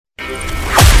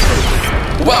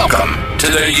Welcome to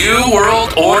the New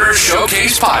World Order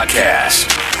Showcase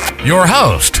Podcast. Your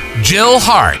host, Jill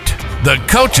Hart, the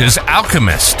Coach's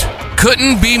Alchemist.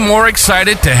 Couldn't be more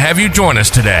excited to have you join us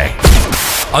today.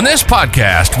 On this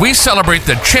podcast, we celebrate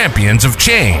the champions of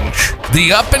change,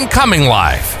 the up-and-coming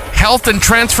life, health and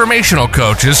transformational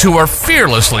coaches who are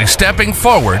fearlessly stepping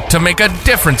forward to make a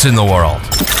difference in the world.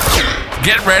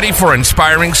 Get ready for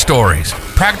inspiring stories,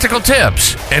 practical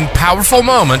tips, and powerful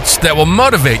moments that will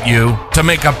motivate you to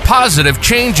make a positive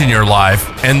change in your life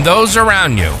and those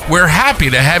around you. We're happy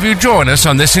to have you join us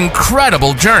on this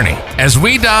incredible journey as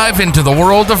we dive into the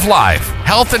world of life,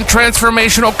 health, and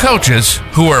transformational coaches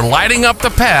who are lighting up the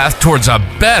path towards a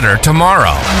better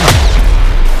tomorrow.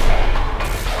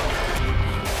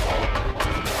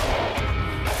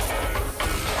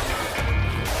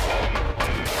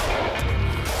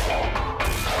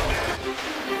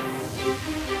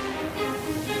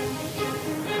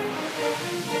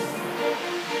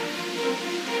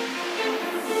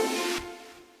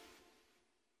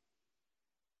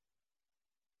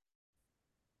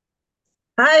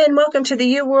 Hi, and welcome to the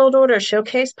New World Order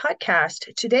Showcase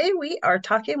Podcast. Today we are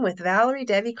talking with Valerie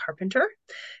Devi Carpenter,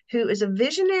 who is a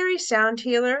visionary sound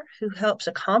healer who helps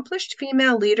accomplished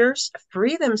female leaders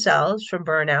free themselves from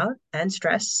burnout and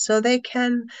stress so they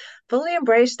can fully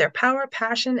embrace their power,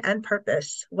 passion, and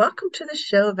purpose. Welcome to the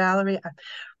show, Valerie. I'm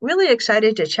really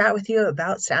excited to chat with you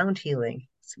about sound healing.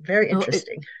 It's very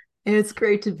interesting. It's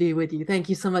great to be with you. Thank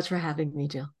you so much for having me,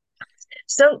 Jill.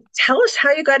 So tell us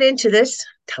how you got into this.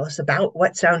 Tell us about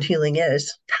what sound healing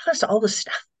is. Tell us all the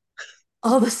stuff.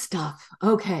 All the stuff.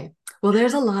 Okay. Well,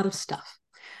 there's a lot of stuff.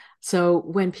 So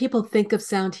when people think of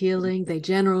sound healing, they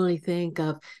generally think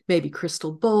of maybe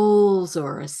crystal bowls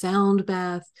or a sound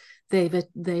bath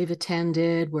they've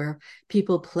attended where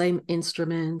people play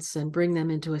instruments and bring them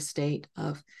into a state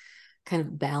of kind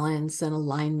of balance and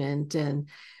alignment, and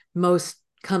most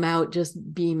come out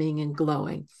just beaming and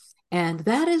glowing. And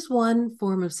that is one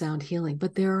form of sound healing,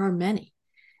 but there are many.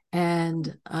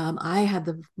 And I had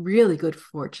the really good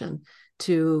fortune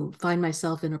to find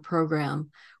myself in a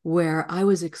program where I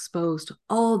was exposed to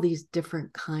all these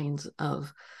different kinds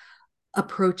of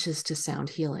approaches to sound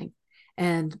healing.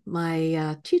 And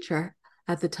my teacher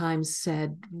at the time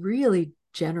said really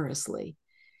generously,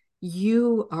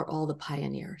 you are all the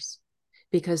pioneers,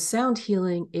 because sound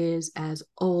healing is as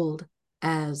old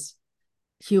as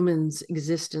humans'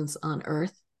 existence on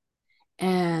Earth,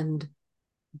 and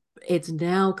it's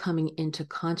now coming into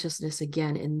consciousness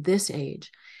again in this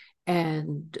age,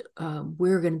 and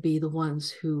we're going to be the ones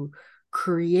who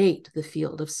create the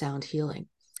field of sound healing.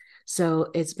 So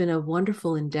it's been a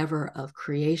wonderful endeavor of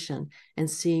creation and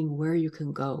seeing where you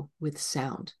can go with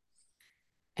sound.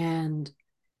 And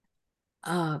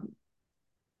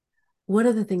one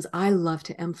of the things I love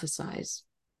to emphasize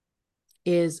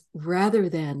is, rather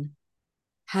than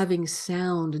having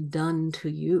sound done to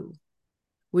you,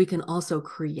 we can also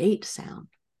create sound.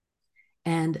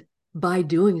 And by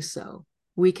doing so,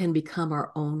 we can become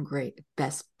our own great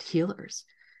best healers.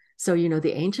 So,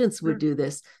 the ancients would do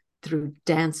this through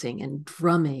dancing and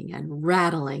drumming and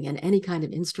rattling and any kind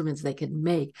of instruments they could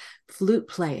make, flute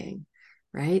playing,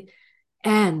 right?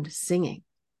 And singing,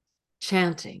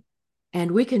 chanting.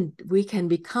 And we can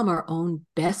become our own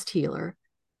best healer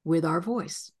with our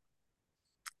voice.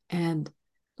 And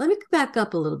let me back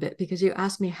up a little bit, because you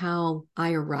asked me how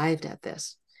I arrived at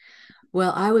this.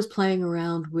 Well, I was playing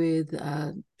around with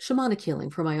shamanic healing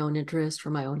for my own interest,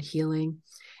 for my own healing.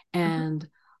 And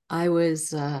I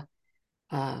was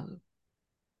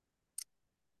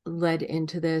led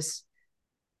into this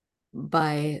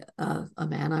by a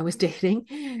man I was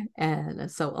dating,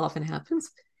 and so often happens.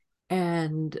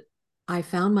 And I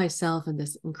found myself in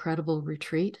this incredible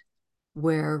retreat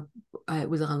where it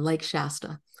was on Lake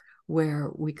Shasta, where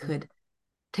we could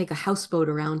take a houseboat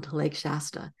around to Lake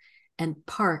Shasta and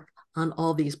park on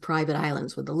all these private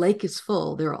islands. When the lake is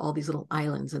full, there are all these little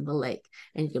islands in the lake,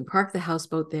 and you can park the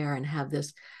houseboat there and have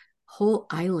this whole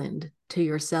island to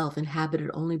yourself, inhabited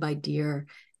only by deer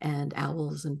and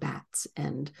owls and bats,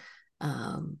 and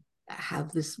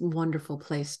have this wonderful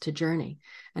place to journey.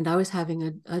 And I was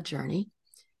having a journey,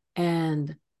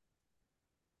 and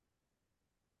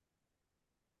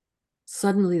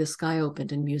suddenly the sky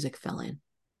opened and music fell in.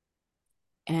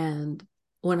 And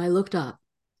when I looked up,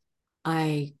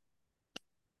 I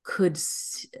could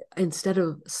see, instead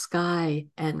of sky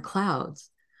and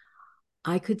clouds,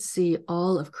 I could see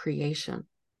all of creation.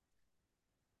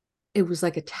 It was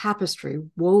like a tapestry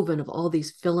woven of all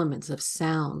these filaments of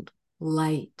sound,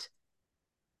 light,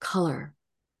 color,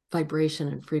 vibration,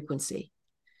 and frequency.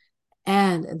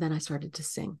 And then I started to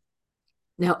sing.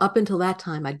 Now, up until that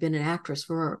time, I'd been an actress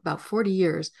for about 40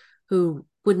 years who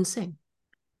wouldn't sing.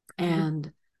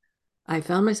 And I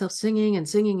found myself singing and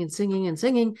singing and singing and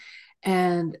singing.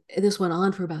 And this went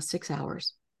on for about 6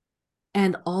 hours.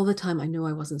 And all the time I knew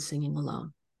I wasn't singing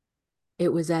alone.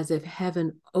 It was as if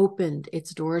heaven opened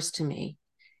its doors to me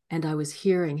and I was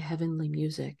hearing heavenly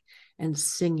music and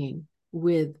singing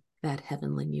with that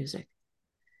heavenly music.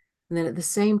 And then at the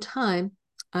same time,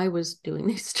 I was doing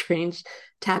these strange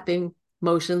tapping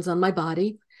motions on my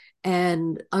body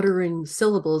and uttering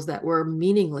syllables that were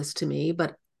meaningless to me,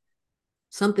 but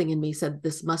something in me said,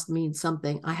 this must mean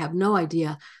something. I have no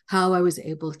idea how I was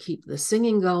able to keep the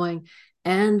singing going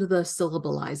and the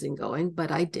syllabalizing going, but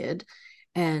I did.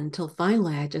 And until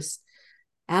finally, I just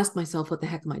asked myself, what the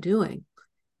heck am I doing?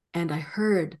 And I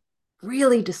heard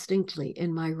really distinctly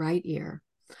in my right ear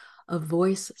a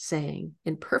voice saying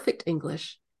in perfect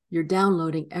English, you're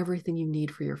downloading everything you need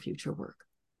for your future work.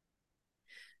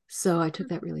 So I took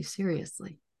that really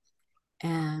seriously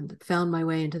and found my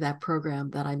way into that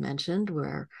program that I mentioned,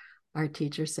 where our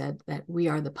teacher said that we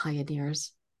are the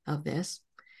pioneers of this,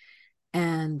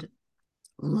 and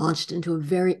launched into a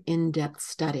very in-depth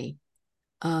study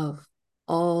of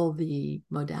all the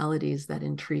modalities that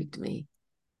intrigued me,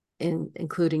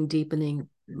 including deepening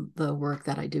the work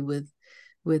that I do with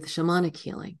shamanic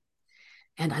healing.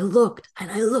 And I looked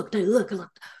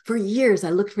for years. I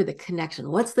looked for the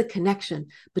connection. What's the connection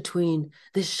between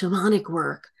this shamanic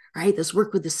work, right? This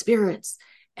work with the spirits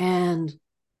and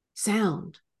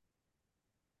sound.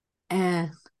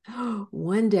 And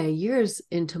one day, years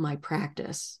into my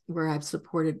practice, where I've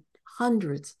supported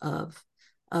hundreds of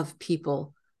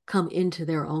people come into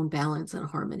their own balance and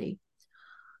harmony,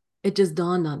 it just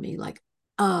dawned on me like,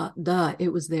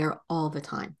 it was there all the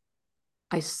time.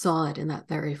 I saw it in that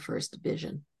very first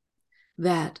vision,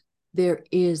 that there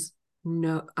is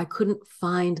no, I couldn't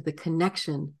find the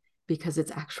connection because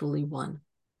it's actually one.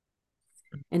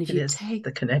 And if It you is take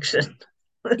the connection.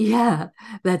 yeah,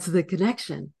 that's the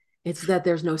connection. It's that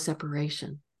there's no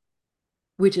separation,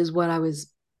 which is what I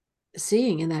was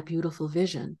seeing in that beautiful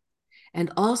vision.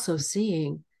 And also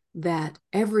seeing that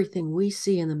everything we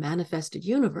see in the manifested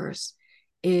universe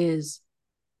is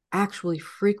actually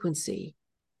frequency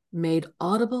made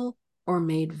audible or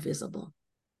made visible.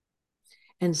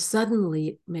 And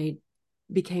suddenly it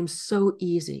became so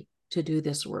easy to do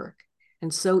this work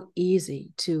and so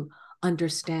easy to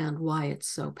understand why it's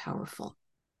so powerful.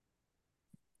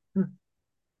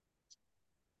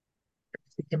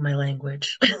 In my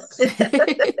language.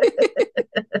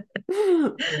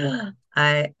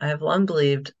 I've long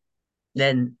believed,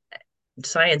 and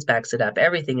science backs it up,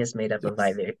 everything is made up of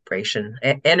Yes. vibration.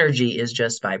 Energy is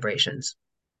just vibrations.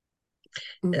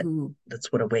 Mm-hmm.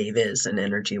 That's what a wave is, an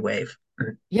energy wave.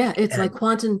 Yeah, it's like And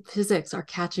quantum physics are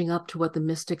catching up to what the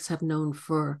mystics have known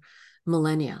for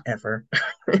millennia. ever.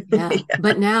 Yeah, Yeah.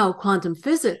 but now quantum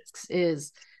physics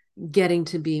is getting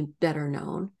to be better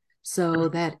known, so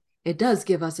that it does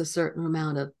give us a certain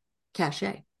amount of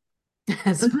cachet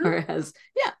as Mhm. far as,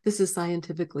 yeah, this is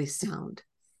scientifically sound.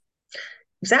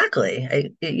 Exactly.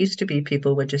 It used to be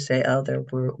people would just say, "Oh, they're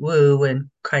woo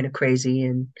and kind of crazy,"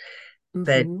 and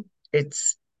but Mm-hmm.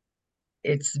 it's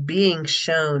it's being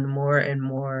shown more and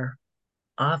more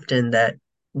often that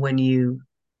when you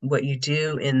what you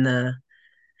do in the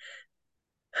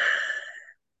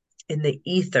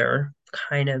ether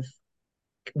kind of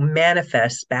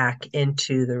manifests back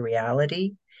into the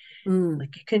reality. Mm,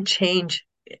 Like you can change,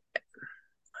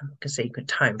 I'm going to say you can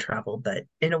time travel, but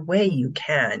in a way you mm-hmm.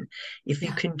 can. If you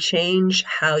Yeah. can change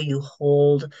how you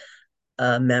hold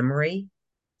a memory,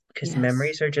 because Yes.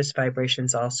 memories are just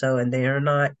vibrations also, and they are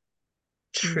not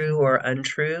true Mm-hmm. or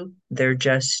untrue. They're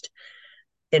just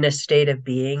in a state of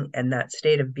being, and that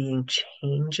state of being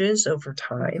changes over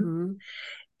time. Mm-hmm.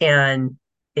 And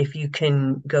if you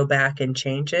can go back and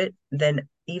change it, then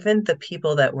even the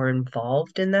people that were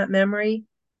involved in that memory,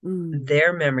 Mm.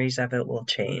 their memories of it will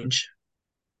change.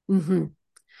 Mm-hmm.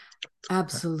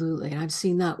 Absolutely. And I've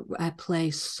seen that at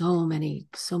play so many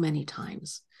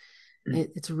times.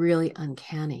 It's really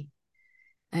uncanny.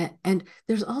 And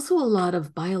there's also a lot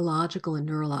of biological and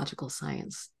neurological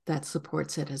science that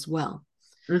supports it as well.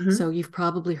 Mm-hmm, So you've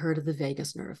probably heard of the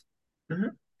vagus nerve, mm-hmm.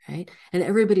 right? And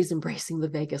everybody's embracing the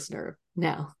vagus nerve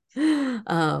now,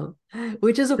 um,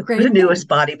 which is a The great newest thing.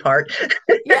 body part.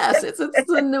 Yes, it's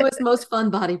the newest, most fun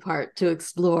body part to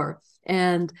explore.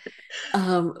 And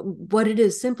what it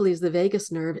is simply is the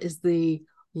vagus nerve is the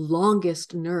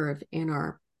longest nerve in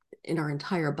our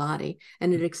entire body,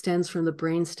 and it extends from the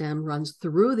brainstem, runs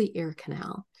through the ear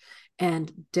canal,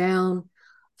 and down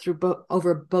through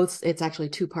over both. It's actually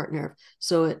two-part nerve,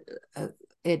 so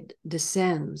it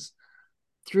descends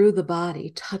through the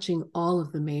body, touching all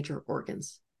of the major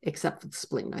organs, except for the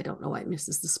spleen. I don't know why it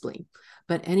misses the spleen.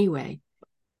 But anyway,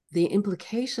 the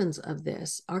implications of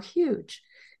this are huge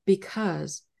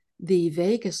because the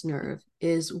vagus nerve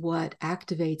is what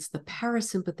activates the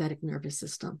parasympathetic nervous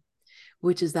system,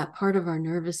 which is that part of our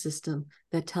nervous system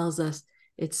that tells us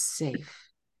it's safe,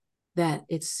 that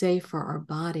it's safe for our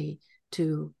body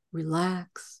to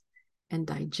relax and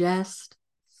digest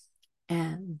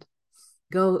and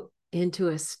go into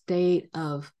a state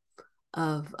of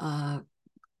calm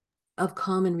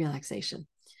and relaxation,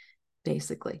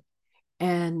 basically.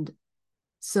 And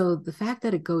so the fact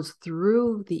that it goes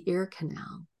through the ear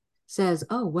canal says,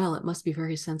 oh, well, it must be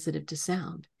very sensitive to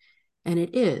sound. And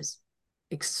it is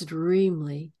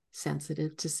extremely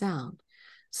sensitive to sound.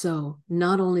 So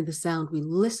not only the sound we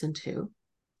listen to,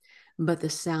 but the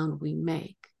sound we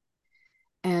make.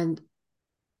 And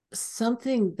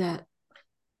something that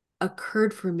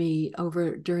occurred for me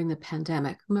during the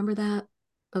pandemic, remember that?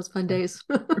 Those fun days?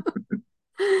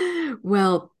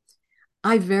 Well,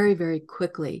 I very, very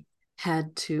quickly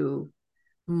had to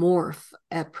morph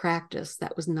a practice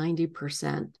that was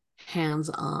 90%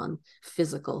 hands-on,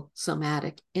 physical,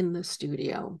 somatic in the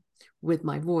studio with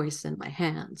my voice and my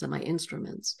hands and my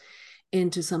instruments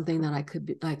into something that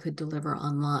I could deliver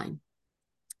online.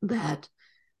 That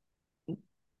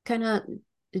kind of,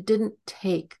 it didn't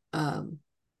take a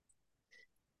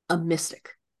mystic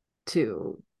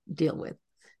to deal with,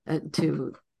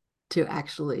 to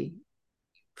actually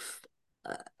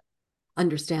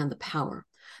understand the power.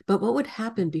 But what would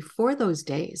happen before those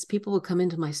days, people would come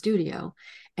into my studio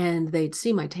and they'd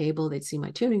see my table, they'd see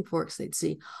my tuning forks, they'd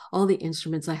see all the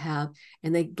instruments I have,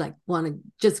 and they'd like want to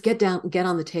just get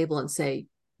on the table and say,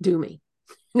 do me,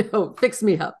 fix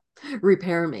me up,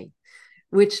 repair me,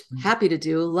 which happy to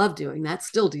do, love doing that,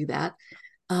 still do that.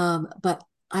 But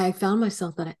I found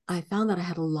that I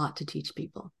had a lot to teach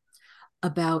people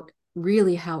about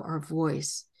really how our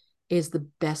voice is the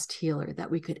best healer that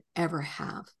we could ever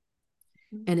have.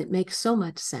 And it makes so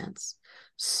much sense.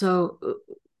 So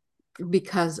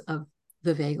because of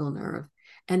the vagal nerve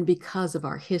and because of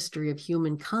our history of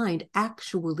humankind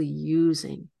actually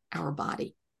using our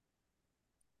body,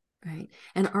 right?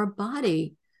 And our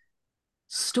body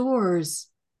stores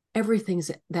everything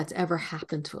that's ever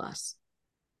happened to us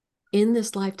in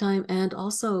this lifetime and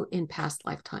also in past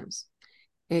lifetimes.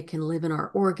 It can live in our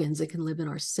organs, it can live in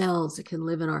our cells, it can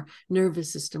live in our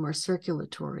nervous system, our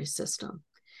circulatory system.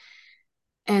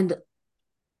 And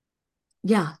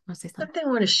yeah, I'll say something. Something I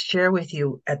want to share with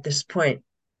you at this point,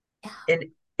 Yeah. and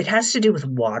it has to do with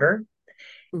water.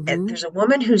 Mm-hmm. And there's a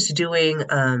woman who's doing,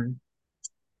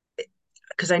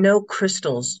 because I know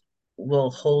crystals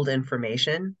will hold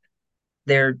information.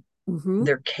 They're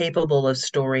capable of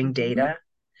storing data.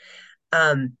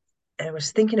 And I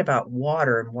was thinking about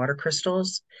water and water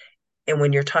crystals. And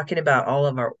when you're talking about all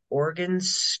of our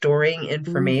organs storing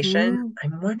information,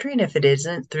 I'm wondering if it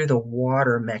isn't through the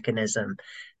water mechanism.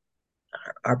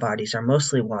 Our bodies are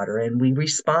mostly water, and we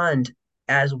respond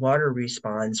as water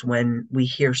responds when we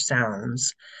hear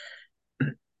sounds.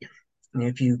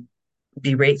 If you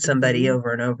berate somebody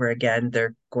over and over again,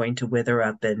 they're going to wither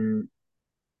up and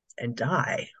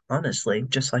die, honestly,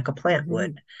 just like a plant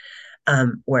would.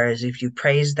 Whereas if you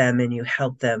praise them and you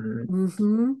help them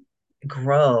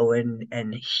grow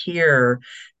and hear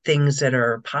things that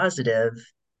are positive,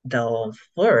 they'll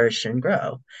flourish and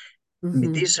grow. I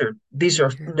mean, these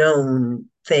are known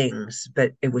things,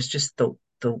 but it was just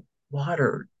the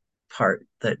water part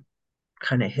that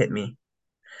kind of hit me.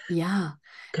 Yeah.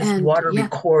 Because water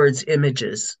records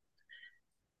images.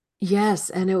 Yes.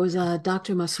 And it was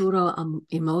Dr. Masuro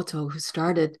Emoto who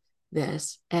started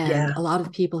this. And a lot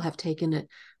of people have taken it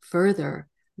further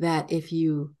that if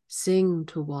you sing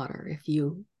to water, if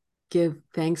you give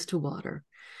thanks to water,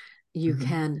 you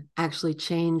can actually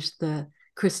change the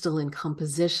crystalline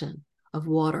composition of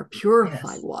water,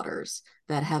 purified waters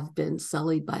that have been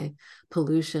sullied by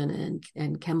pollution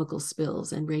and chemical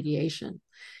spills and radiation.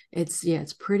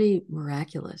 It's pretty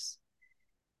miraculous.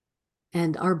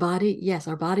 And our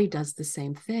body does the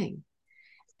same thing.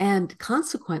 And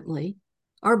consequently,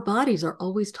 our bodies are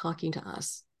always talking to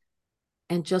us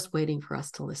and just waiting for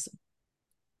us to listen.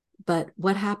 But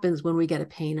what happens when we get a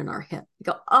pain in our hip? We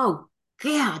go, oh,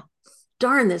 God,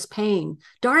 darn this pain,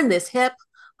 darn this hip.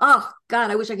 Oh,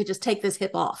 God, I wish I could just take this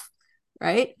hip off,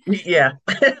 right? Yeah.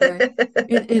 Right?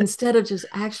 Instead of just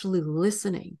actually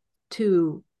listening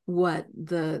to what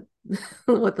the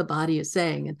body is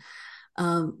saying.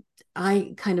 And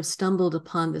I kind of stumbled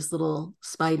upon this little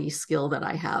spidey skill that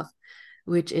I have,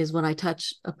 which is when I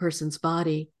touch a person's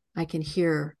body, I can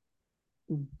hear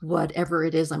whatever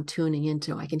it is I'm tuning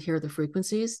into. I can hear the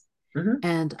frequencies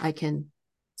and I can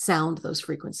sound those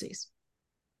frequencies.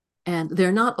 And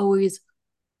they're not always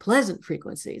pleasant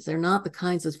frequencies. They're not the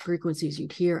kinds of frequencies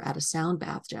you'd hear at a sound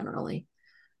bath generally,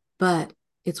 but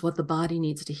it's what the body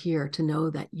needs to hear to know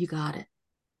that you got it,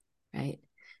 right?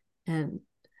 And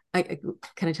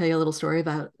can I tell you a little story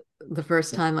about the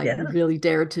first time I really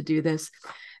dared to do this?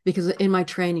 Because in my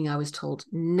training, I was told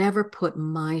never put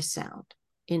my sound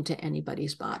into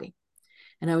anybody's body.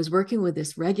 And I was working with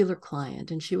this regular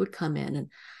client, and she would come in, and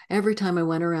every time I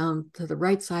went around to the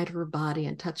right side of her body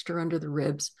and touched her under the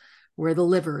ribs where the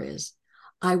liver is,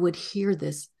 I would hear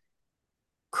this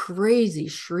crazy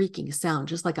shrieking sound,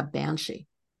 just like a banshee.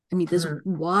 I mean, this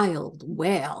wild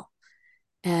wail.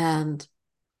 And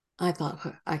I thought,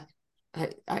 I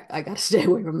got to stay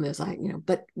away from this.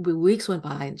 But weeks went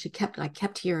by, and I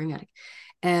kept hearing it.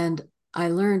 And I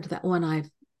learned that when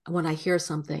I hear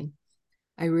something,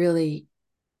 I really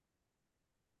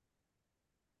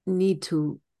need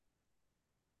to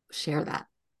share that.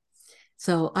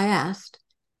 So I asked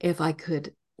if I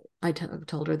could,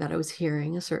 told her that I was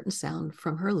hearing a certain sound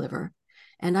from her liver.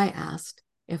 And I asked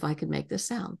if I could make this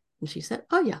sound. And she said,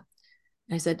 oh yeah.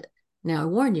 And I said, now I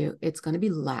warn you, it's going to be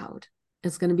loud.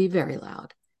 It's going to be very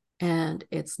loud. And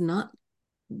it's not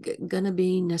going to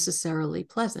be necessarily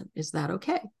pleasant. Is that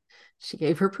okay? She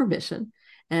gave her permission.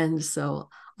 And so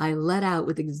I let out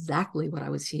with exactly what I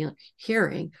was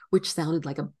hearing, which sounded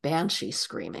like a banshee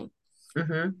screaming.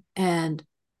 And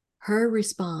her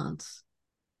response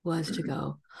was to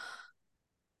go,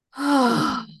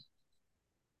 oh.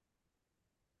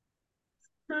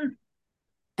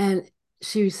 And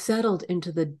she settled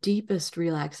into the deepest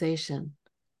relaxation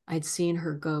I'd seen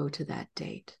her go to that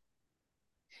date.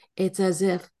 It's as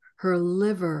if her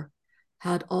liver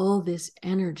had all this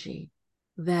energy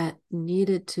that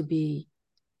needed to be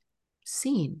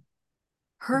seen,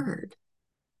 heard,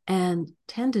 and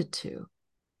tended to.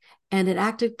 And it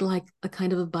acted like a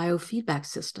kind of a biofeedback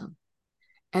system.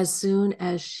 As soon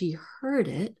as she heard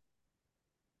it,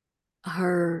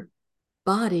 her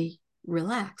body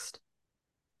relaxed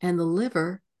and the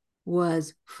liver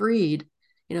was freed.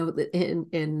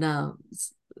 The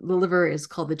liver is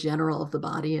called the general of the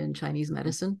body in Chinese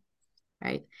medicine,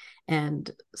 right?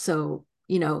 And so,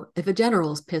 if a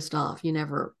general is pissed off,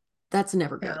 that's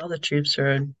never good. All the troops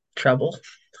are in trouble.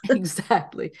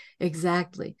 Exactly.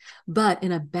 But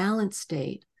in a balanced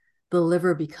state, the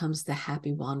liver becomes the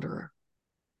happy wanderer.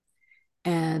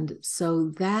 And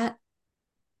so that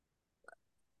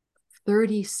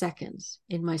 30 seconds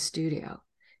in my studio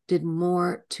did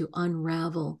more to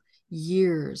unravel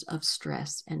years of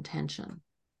stress and tension.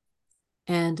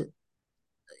 And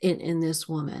in this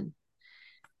woman,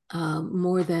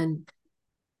 more than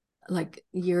like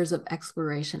years of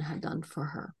exploration had done for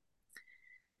her.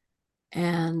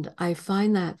 And I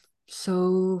find that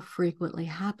so frequently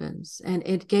happens. And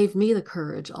it gave me the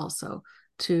courage also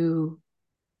to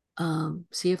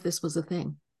see if this was a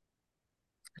thing,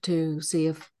 to see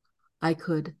if I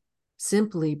could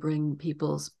simply bring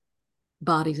people's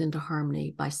bodies into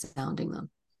harmony by sounding them.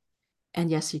 And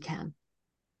yes, you can.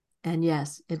 And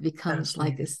yes, it becomes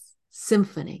like this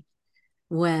symphony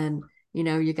when,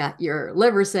 you got your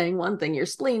liver saying one thing, your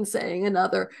spleen saying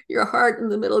another, your heart in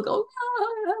the middle go,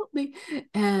 help me.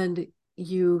 And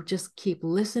you just keep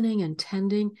listening and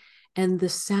tending, and the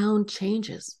sound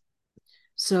changes.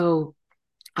 So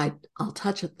I'll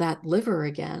touch that liver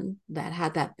again that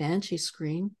had that banshee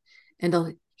scream, and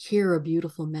I'll hear a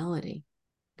beautiful melody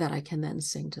that I can then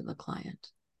sing to the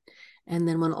client. And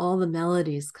then when all the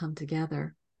melodies come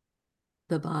together,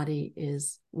 the body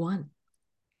is one.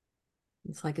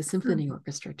 It's like a symphony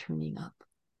orchestra tuning up.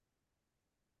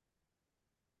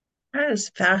 That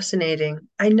is fascinating.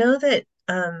 I know that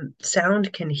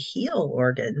sound can heal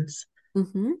organs,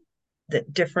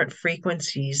 that different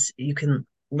frequencies, you can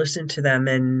listen to them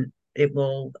and it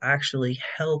will actually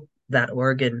help that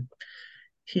organ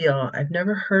heal. I've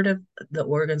never heard of the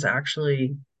organs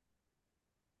actually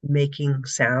making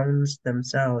sounds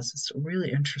themselves. It's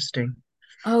really interesting.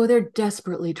 Oh, they're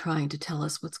desperately trying to tell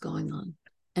us what's going on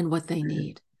and what they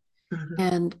need.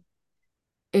 And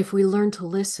if we learn to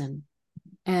listen,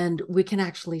 and we can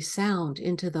actually sound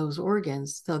into those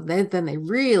organs, so then they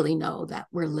really know that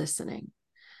we're listening,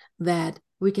 that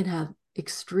we can have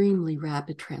extremely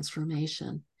rapid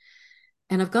transformation.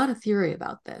 And I've got a theory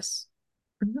about this,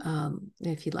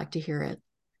 if you'd like to hear it.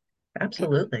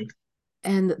 Absolutely.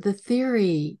 And the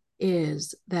theory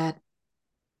is that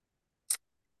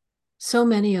so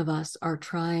many of us are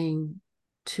trying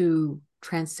to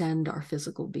transcend our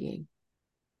physical being,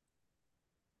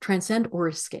 transcend or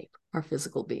escape. our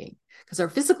physical being, because our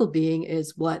physical being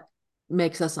is what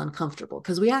makes us uncomfortable,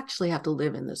 because we actually have to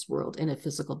live in this world in a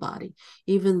physical body.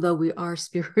 Even though we are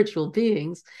spiritual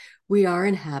beings, we are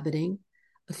inhabiting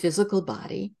a physical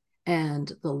body,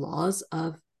 and the laws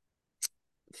of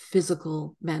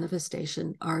physical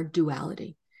manifestation are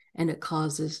duality, and it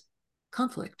causes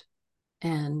conflict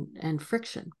and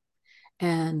friction.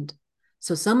 And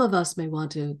so some of us may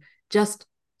want to just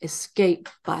escape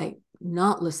by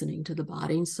not listening to the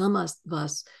body, and some of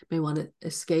us may want to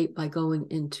escape by going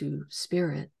into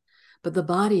spirit, but the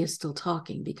body is still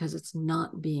talking because it's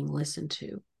not being listened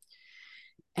to.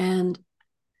 And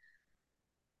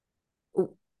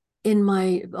in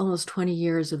my almost 20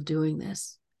 years of doing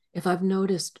this, if I've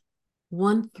noticed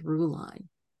one through line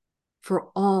for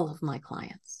all of my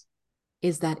clients,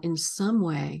 is that in some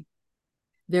way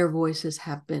their voices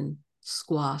have been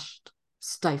squashed,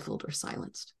 stifled, or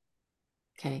silenced.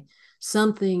 Okay.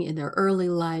 Something in their early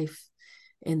life,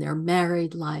 in their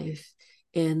married life,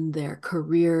 in their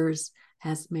careers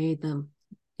has made them,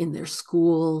 in their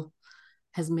school,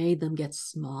 has made them get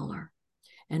smaller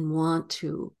and want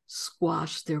to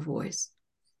squash their voice.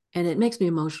 And it makes me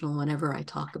emotional whenever I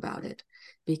talk about it,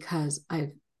 because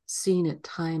I've seen it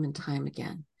time and time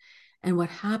again. And what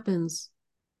happens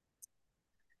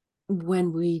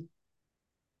when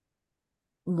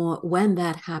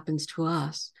that happens to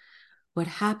us, what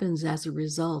happens as a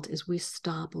result is we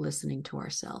stop listening to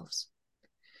ourselves.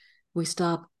 We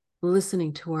stop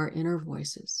listening to our inner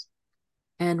voices,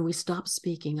 and we stop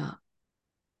speaking up.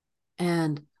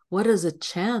 And what does a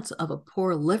chance of a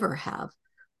poor liver have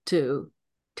to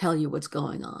tell you what's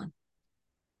going on?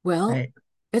 Well, right.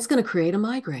 It's going to create a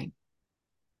migraine,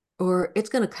 or it's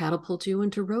going to catapult you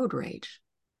into road rage,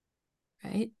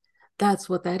 right? That's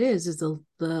what that is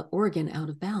the organ out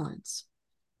of balance,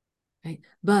 right?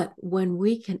 But when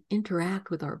we can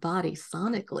interact with our body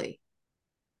sonically,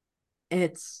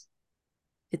 it's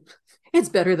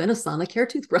better than a sonic hair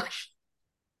toothbrush.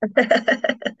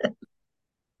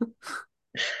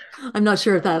 I'm not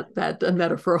sure if that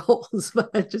metaphor holds, but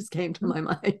it just came to my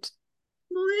mind.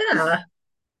 Well, yeah.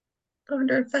 I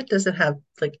wonder if that doesn't have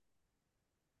like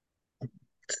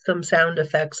some sound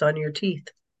effects on your teeth.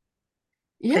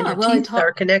 Yeah, and your teeth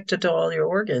are connected to all your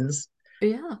organs.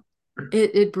 Yeah,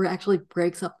 it actually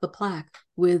breaks up the plaque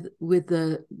with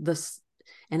the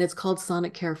and it's called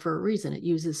sonic care for a reason. It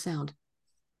uses sound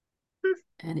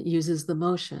and it uses the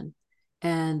motion,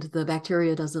 and the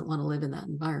bacteria doesn't want to live in that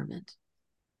environment.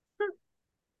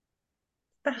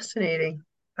 Fascinating.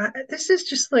 This is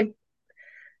just like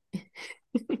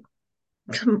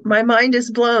my mind is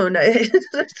blown.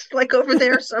 It's like over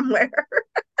there somewhere.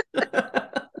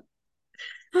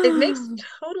 It makes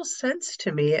total sense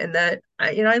to me, and that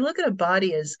I look at a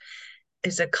body as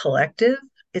a collective.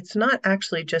 It's not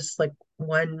actually just like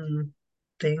one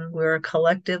thing. We're a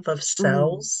collective of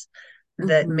cells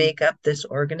that make up this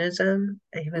organism.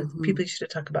 Even people used to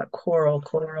talk about coral.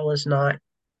 Coral is not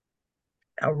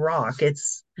a rock.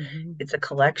 It's a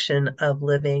collection of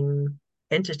living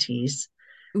entities.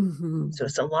 So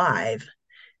it's alive.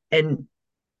 And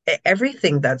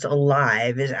everything that's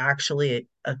alive is actually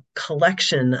a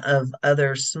collection of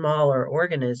other smaller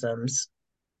organisms.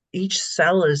 Each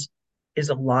cell is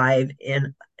alive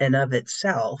in and of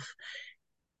itself.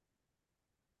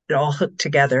 They're all hooked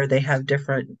together. They have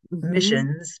different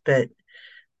missions, but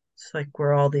it's like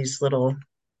we're all these little,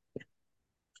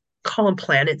 call them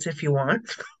planets if you want,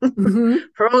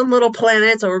 our own little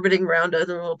planets orbiting around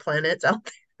other little planets out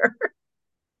there.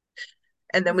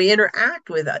 And then we interact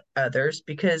with others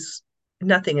because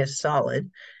nothing is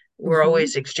solid. We're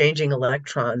always exchanging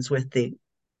electrons with the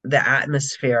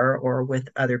atmosphere or with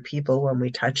other people when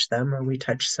we touch them or we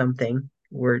touch something.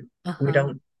 We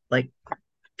don't like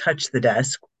touch the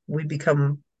desk. We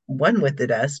become one with the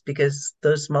desk because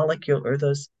those molecule or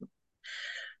those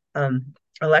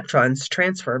electrons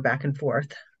transfer back and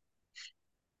forth.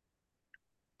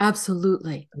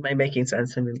 Absolutely. Am I making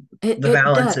sense? I mean, the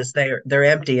valences, they're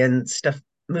empty and stuff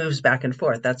moves back and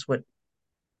forth. That's what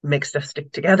makes stuff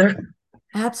stick together.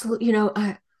 Absolutely.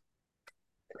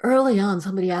 Early on,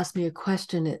 somebody asked me a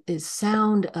question. Is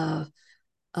sound of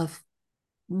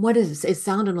what is this? Is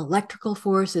sound an electrical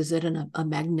force? Is it a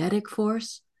magnetic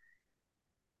force?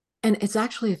 And it's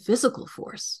actually a physical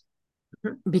force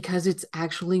because it's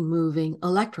actually moving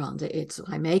electrons.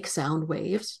 I make sound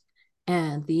waves,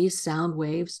 and these sound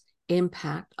waves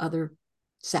impact other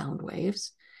sound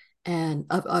waves and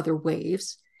of other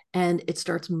waves, and it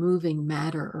starts moving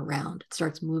matter around. It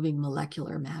starts moving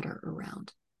molecular matter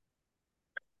around.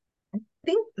 I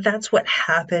think that's what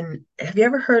happened. Have you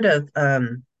ever heard of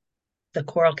the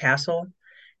Coral Castle?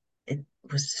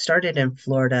 was started in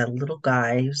Florida. A little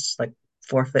guy, he was like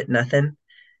 4 foot nothing.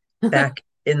 Back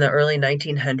in the early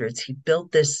 1900s, he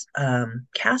built this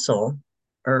castle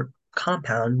or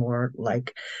compound, more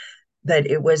like, but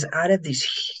it was out of these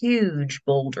huge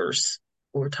boulders.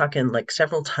 We're talking like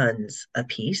several tons a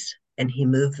piece, and he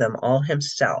moved them all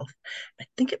himself. I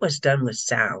think it was done with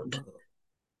sound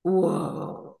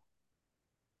Whoa.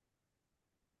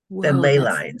 and Whoa, ley that's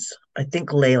lines. I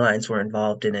think ley lines were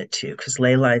involved in it too, because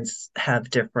ley lines have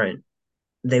different,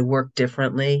 they work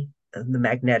differently in the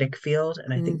magnetic field.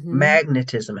 And I think mm-hmm.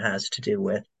 magnetism has to do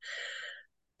with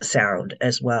sound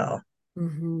as well.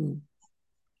 Mm-hmm.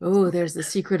 Oh, there's the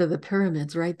secret of the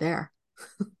pyramids right there.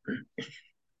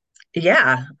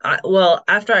 Yeah. Well,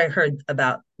 after I heard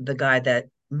about the guy that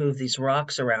moved these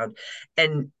rocks around,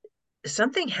 and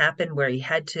something happened where he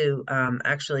had to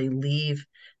actually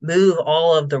move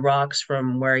all of the rocks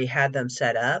from where he had them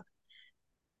set up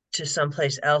to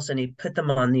someplace else, and he put them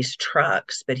on these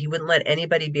trucks, but he wouldn't let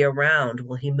anybody be around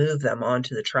while he moved them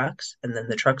onto the trucks, and then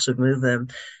the trucks would move them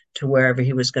to wherever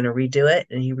he was going to redo it,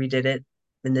 and he redid it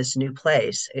in this new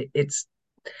place. It's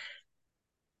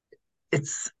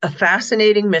a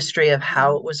fascinating mystery of Yeah.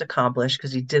 how it was accomplished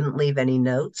because he didn't leave any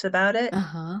notes about it,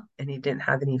 Uh-huh. and he didn't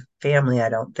have any family, I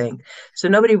don't think. So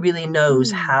nobody really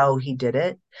knows Mm. how he did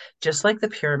it. Just like the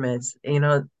pyramids, they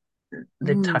Mm,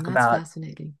 talk that's about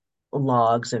fascinating.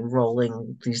 logs and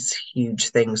rolling these huge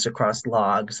things across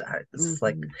logs. It's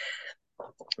like,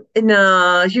 Mm-hmm.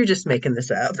 no, you're just making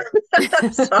this up.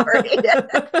 Sorry.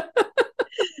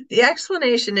 The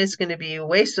explanation is going to be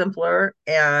way simpler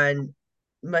and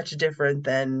much different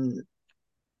than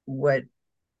what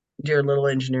your little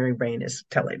engineering brain is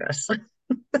telling us.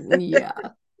 Yeah.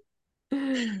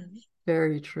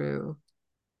 Very true.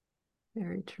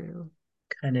 Very true.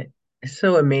 Kind of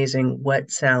so amazing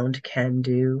what sound can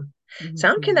do.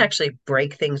 Sound can Mm-hmm. actually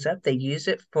break things up. They use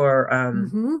it for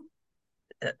Mm-hmm.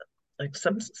 uh, like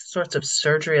some sorts of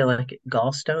surgery, like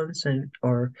gallstones and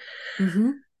or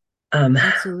Mm-hmm. um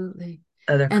Absolutely.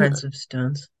 other And kinds of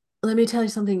stones. let me tell you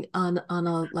something on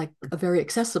a like a very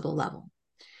accessible level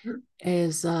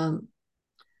is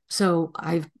so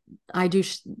I do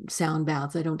sound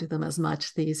baths. I don't do them as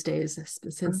much these days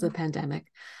since the Mhm. pandemic,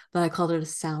 but I called it a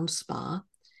sound spa.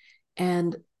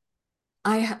 And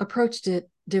I approached it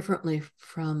differently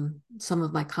from some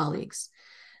of my colleagues.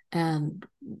 And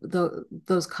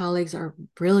those colleagues are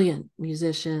brilliant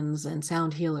musicians and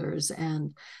sound healers,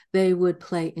 and they would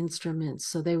play instruments.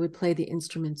 So they would play the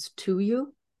instruments to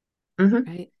you, Mhm.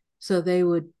 right? So they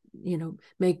would,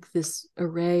 make this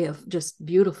array of just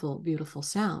beautiful, beautiful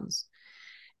sounds.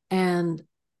 And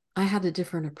I had a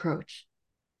different approach.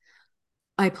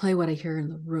 I play what I hear in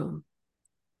the room.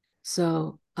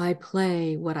 So I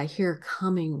play what I hear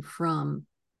coming from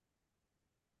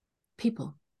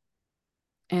people.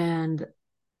 And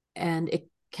it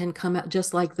can come out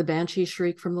just like the banshee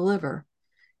shriek from the liver.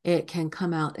 It can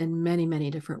come out in many,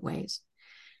 many different ways.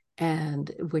 And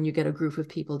when you get a group of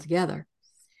people together,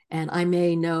 and I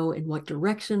may know in what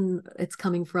direction it's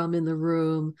coming from in the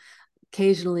room,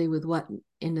 occasionally with what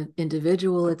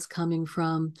individual it's coming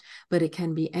from, but it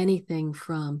can be anything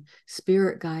from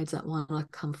spirit guides that want to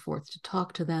come forth to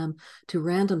talk to them, to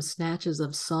random snatches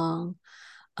of song,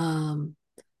 um,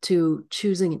 to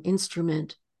choosing an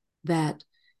instrument that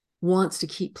wants to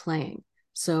keep playing.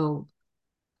 So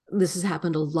this has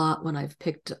happened a lot when I've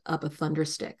picked up a thunder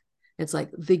stick. It's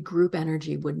like the group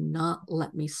energy would not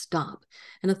let me stop.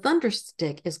 And a thunder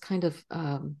stick is kind of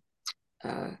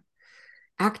uh,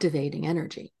 activating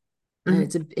energy. And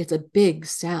Mhm. it's a big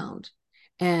sound.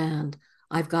 And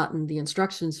I've gotten the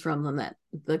instructions from them that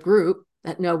the group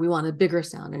that no, we want a bigger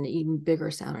sound and an even bigger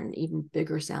sound and an even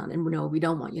bigger sound. And no, we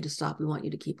don't want you to stop. We want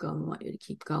you to keep going. We want you to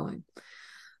keep going.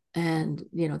 And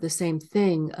the same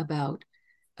thing about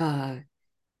uh,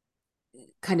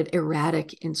 kind of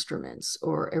erratic instruments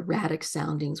or erratic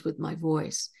soundings with my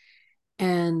voice.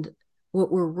 And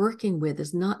what we're working with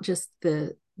is not just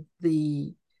the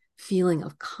feeling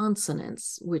of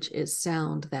consonance, which is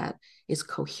sound that is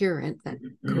coherent, that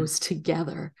Mhm. goes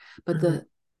together, but Mhm.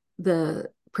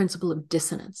 the principle of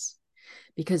dissonance.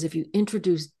 Because if you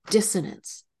introduce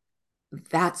dissonance,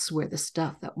 that's where the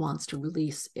stuff that wants to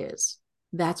release is.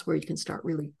 That's where you can start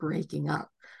really breaking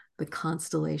up the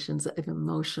constellations of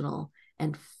emotional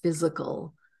and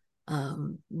physical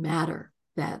matter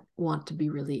that want to be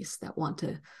released, that want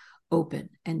to open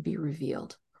and be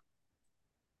revealed.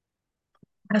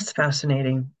 That's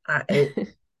fascinating.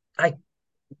 I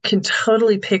can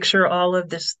totally picture all of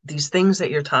these things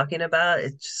that you're talking about.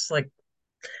 It's just like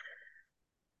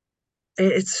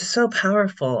it's so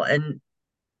powerful and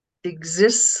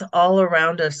exists all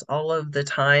around us all of the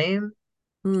time.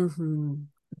 Mm-hmm.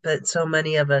 But so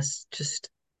many of us just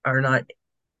are not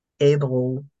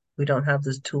able, we don't have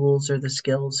the tools or the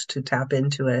skills to tap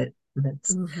into it. And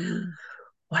that's Mm-hmm.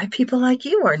 why people like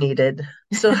you are needed.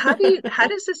 So how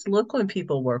does this look when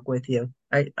people work with you?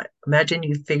 I imagine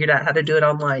you figured out how to do it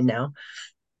online now.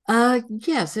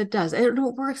 Yes, it does. It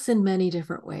works in many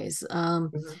different ways.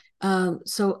 Mhm.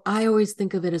 So I always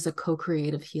think of it as a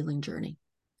co-creative healing journey.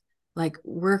 Like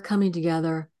we're coming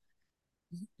together.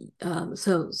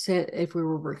 So say if we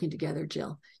were working together,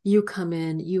 Jill, you come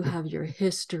in, you have your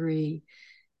history,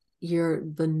 you're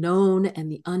the known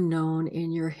and the unknown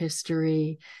in your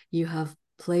history. You have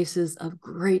places of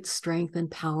great strength and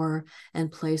power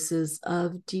and places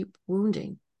of deep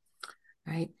wounding,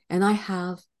 right? And I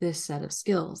have this set of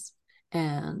skills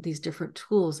and these different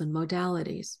tools and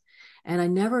modalities. And I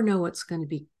never know what's going to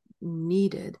be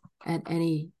needed at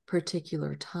any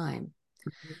particular time.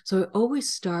 So I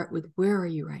always start with where are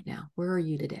you right now? Where are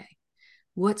you today?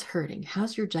 What's hurting?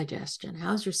 How's your digestion?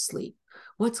 How's your sleep?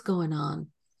 What's going on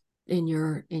in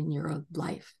your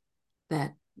life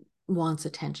that wants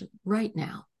attention right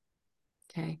now?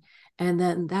 Okay. And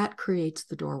then that creates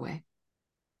the doorway,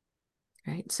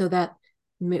 right? So that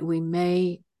we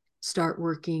may start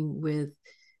working with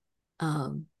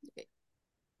um,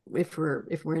 if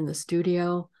we're in the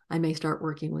studio, I may start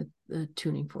working with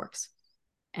tuning forks,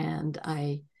 and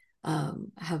I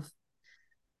have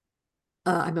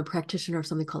I'm a practitioner of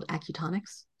something called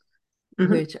acutonics, Mhm.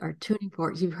 which are tuning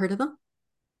forks. You've heard of them?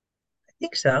 I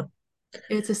think so.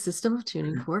 It's a system of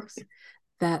tuning forks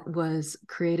that was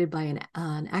created by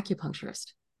an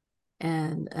acupuncturist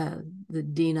and the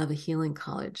dean of a healing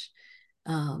college.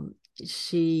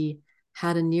 She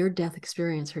had a near death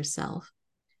experience herself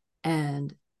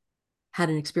and had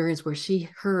an experience where she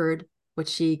heard what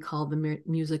she called the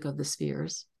music of the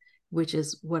spheres, which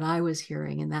is what I was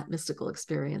hearing in that mystical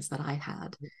experience that I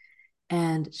had.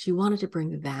 And she wanted to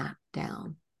bring that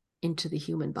down into the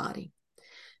human body.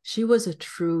 She was a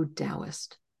true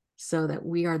Taoist, so that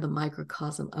we are the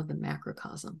microcosm of the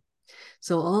macrocosm.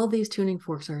 So all these tuning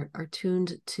forks are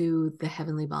tuned to the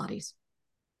heavenly bodies,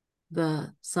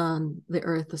 the sun, the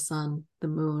earth, the sun, the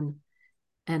moon,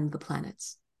 and the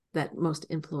planets that most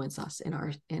influence us in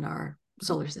our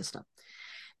solar system.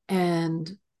 And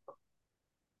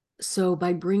so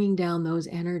by bringing down those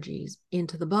energies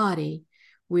into the body,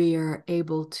 we are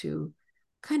able to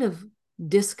kind of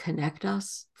disconnect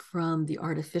us from the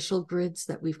artificial grids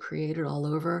that we've created all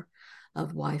over of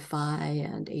Wi-Fi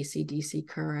and AC/DC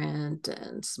current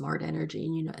and smart energy,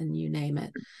 and you name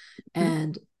it,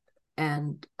 Mhm.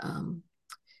 and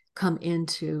come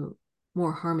into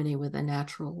more harmony with the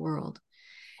natural world.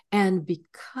 And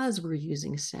because we're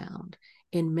using sound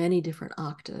in many different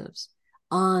octaves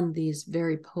on these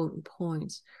very potent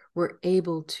points, we're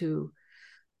able to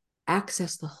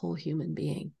access the whole human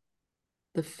being,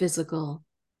 the physical,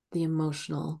 the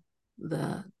emotional,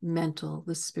 the mental,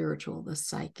 the spiritual, the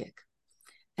psychic.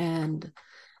 And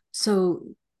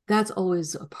so that's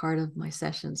always a part of my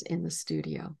sessions in the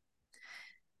studio.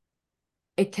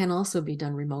 It can also be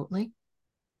done remotely.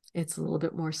 It's a little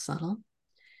bit more subtle.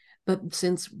 But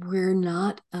since we're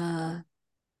not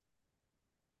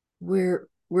we're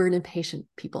an impatient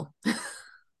people.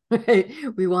 Right?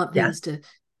 We want Yeah. things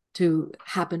to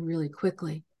happen really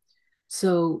quickly.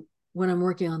 So when I'm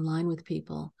working online with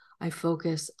people, I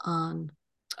focus on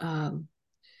um,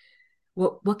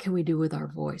 what can we do with our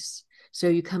voice. So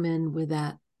you come in with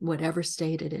that whatever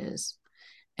state it is,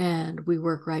 and we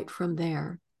work right from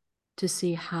there to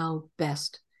see how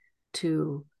best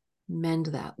to mend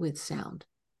that with sound.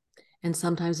 And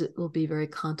sometimes it will be very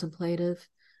contemplative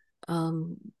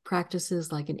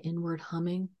practices like an inward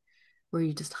humming, where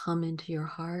you just hum into your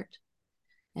heart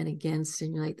and again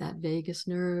stimulate that vagus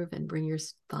nerve and bring your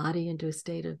body into a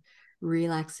state of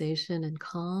relaxation and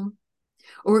calm.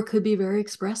 Or it could be very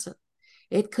expressive.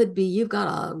 It could be you've got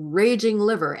a raging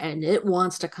liver and it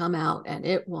wants to come out and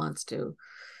it wants to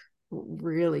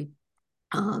really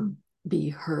be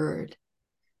heard.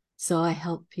 So I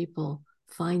help people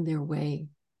find their way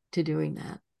to doing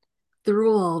that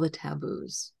through all the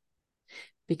taboos.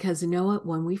 Because you know what?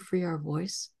 When we free our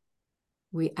voice,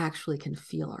 we actually can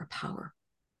feel our power,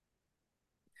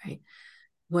 right?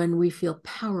 When we feel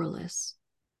powerless,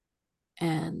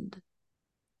 and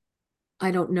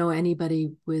I don't know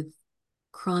anybody with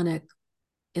chronic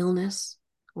illness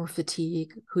or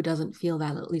fatigue who doesn't feel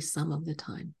that at least some of the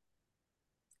time,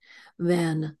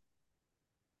 then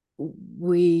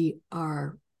we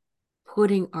are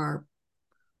putting our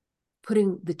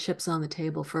putting the chips on the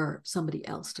table for somebody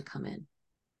else to come in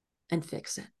and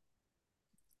fix it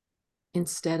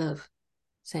instead of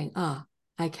saying,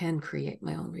 I can create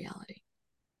my own reality.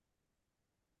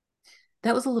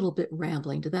 That was a little bit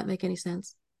rambling. Did that make any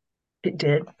sense? It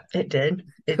did. It did.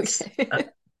 It's Okay.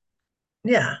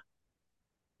 yeah.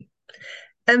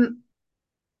 And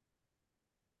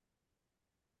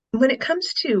when it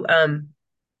comes to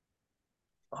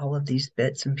all of these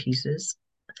bits and pieces,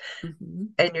 Mm-hmm.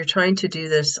 and you're trying to do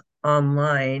this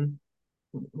online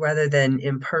rather than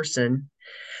in person,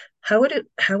 how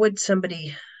would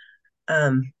somebody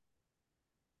um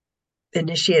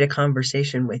initiate a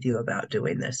conversation with you about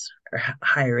doing this or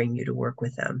hiring you to work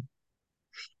with them?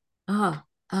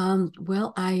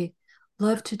 Well, I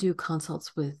love to do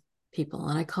consults with people,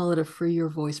 and I call it a free your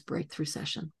voice breakthrough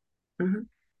session. Mhm.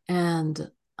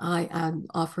 And I am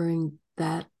offering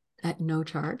that at no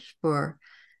charge for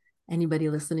anybody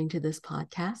listening to this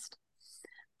podcast.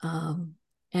 Um,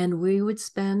 and we would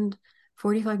spend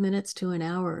 45 minutes to an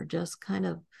hour just kind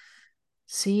of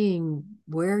seeing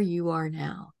where you are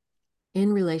now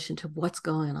in relation to what's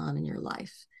going on in your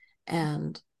life.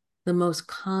 And the most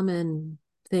common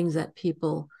things that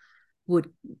people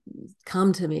would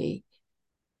come to me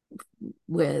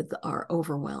with are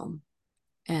overwhelm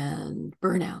and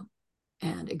burnout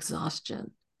and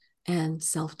exhaustion and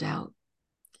self-doubt.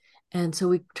 And so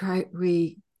we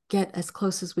get as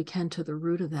close as we can to the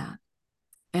root of that.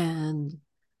 And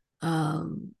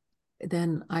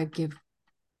then I give,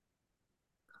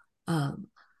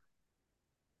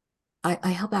 I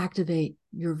help activate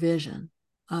your vision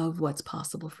of what's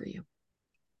possible for you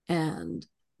and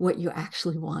what you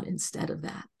actually want instead of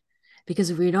that. Because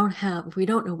if we don't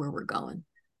know where we're going,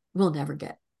 we'll never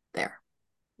get there.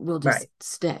 We'll just Right.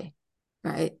 stay,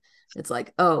 right? It's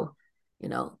like, oh,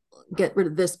 get rid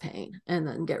of this pain and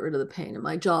then get rid of the pain in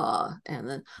my jaw and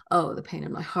then, oh, the pain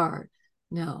in my heart.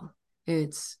 No,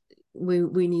 it's,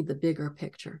 we need the bigger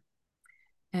picture.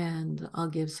 And I'll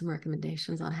give some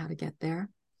recommendations on how to get there.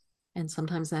 And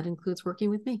sometimes that includes working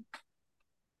with me.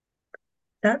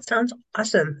 That sounds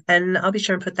awesome. And I'll be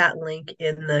sure and put that link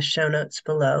in the show notes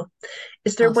below.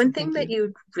 Is there one Awesome. thing Thank that you.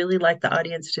 you'd really like the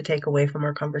audience to take away from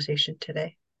our conversation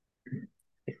today?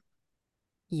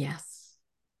 Yes.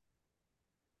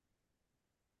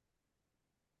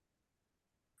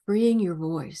 Freeing your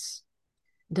voice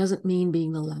doesn't mean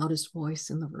being the loudest voice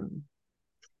in the room.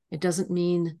 It doesn't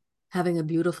mean having a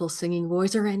beautiful singing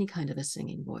voice or any kind of a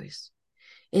singing voice.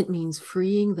 It means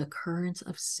freeing the currents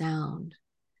of sound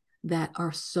that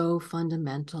are so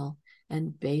fundamental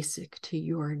and basic to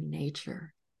your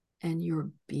nature and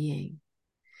your being,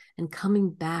 and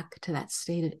coming back to that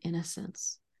state of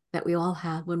innocence that we all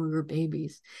had when we were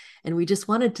babies. And we just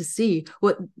wanted to see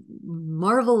what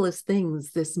marvelous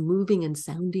things this moving and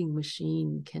sounding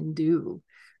machine can do,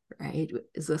 right?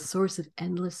 Is a source of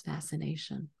endless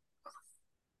fascination.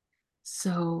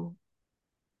 So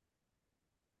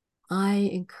I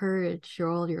encourage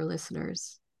all your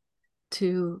listeners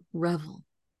to revel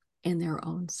in their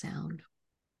own sound,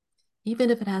 even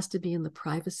if it has to be in the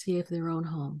privacy of their own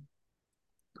home.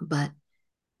 But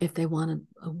if they want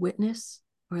a witness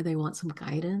or they want some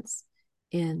guidance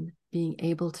in being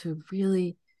able to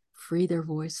really free their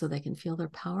voice so they can feel their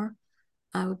power,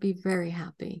 I would be very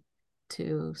happy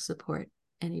to support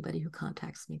anybody who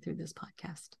contacts me through this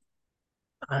podcast.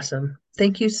 Awesome.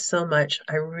 Thank you so much.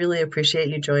 I really appreciate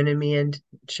you joining me and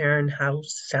sharing how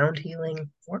sound healing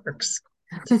works.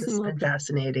 This has been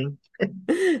fascinating.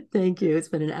 Thank you. It's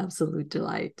been an absolute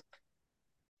delight.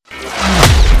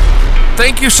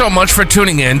 Thank you so much for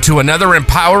tuning in to another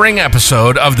empowering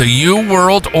episode of the You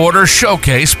World Order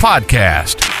Showcase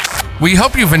podcast. We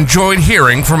hope you've enjoyed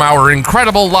hearing from our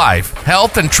incredible life,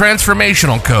 health, and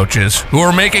transformational coaches who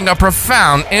are making a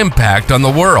profound impact on the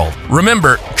world.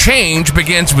 Remember, change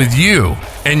begins with you,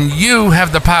 and you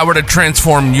have the power to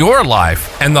transform your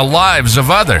life and the lives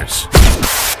of others.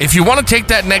 If you want to take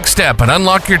that next step and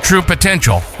unlock your true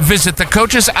potential, visit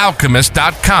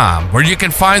thecoachesalchemist.com, where you can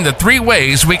find the 3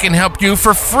 ways we can help you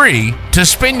for free to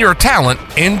spin your talent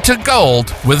into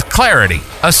gold with clarity,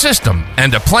 a system,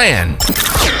 and a plan.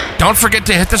 Don't forget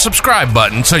to hit the subscribe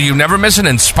button so you never miss an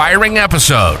inspiring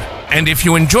episode. And if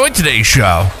you enjoyed today's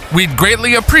show, we'd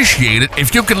greatly appreciate it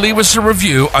if you could leave us a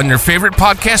review on your favorite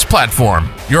podcast platform.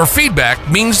 Your feedback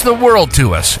means the world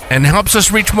to us and helps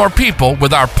us reach more people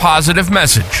with our positive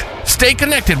message. Stay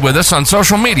connected with us on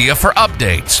social media for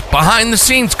updates,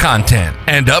 behind-the-scenes content,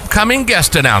 and upcoming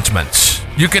guest announcements.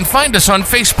 You can find us on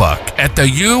Facebook at the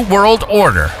You World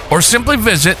Order or simply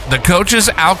visit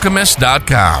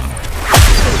thecoachesalchemist.com.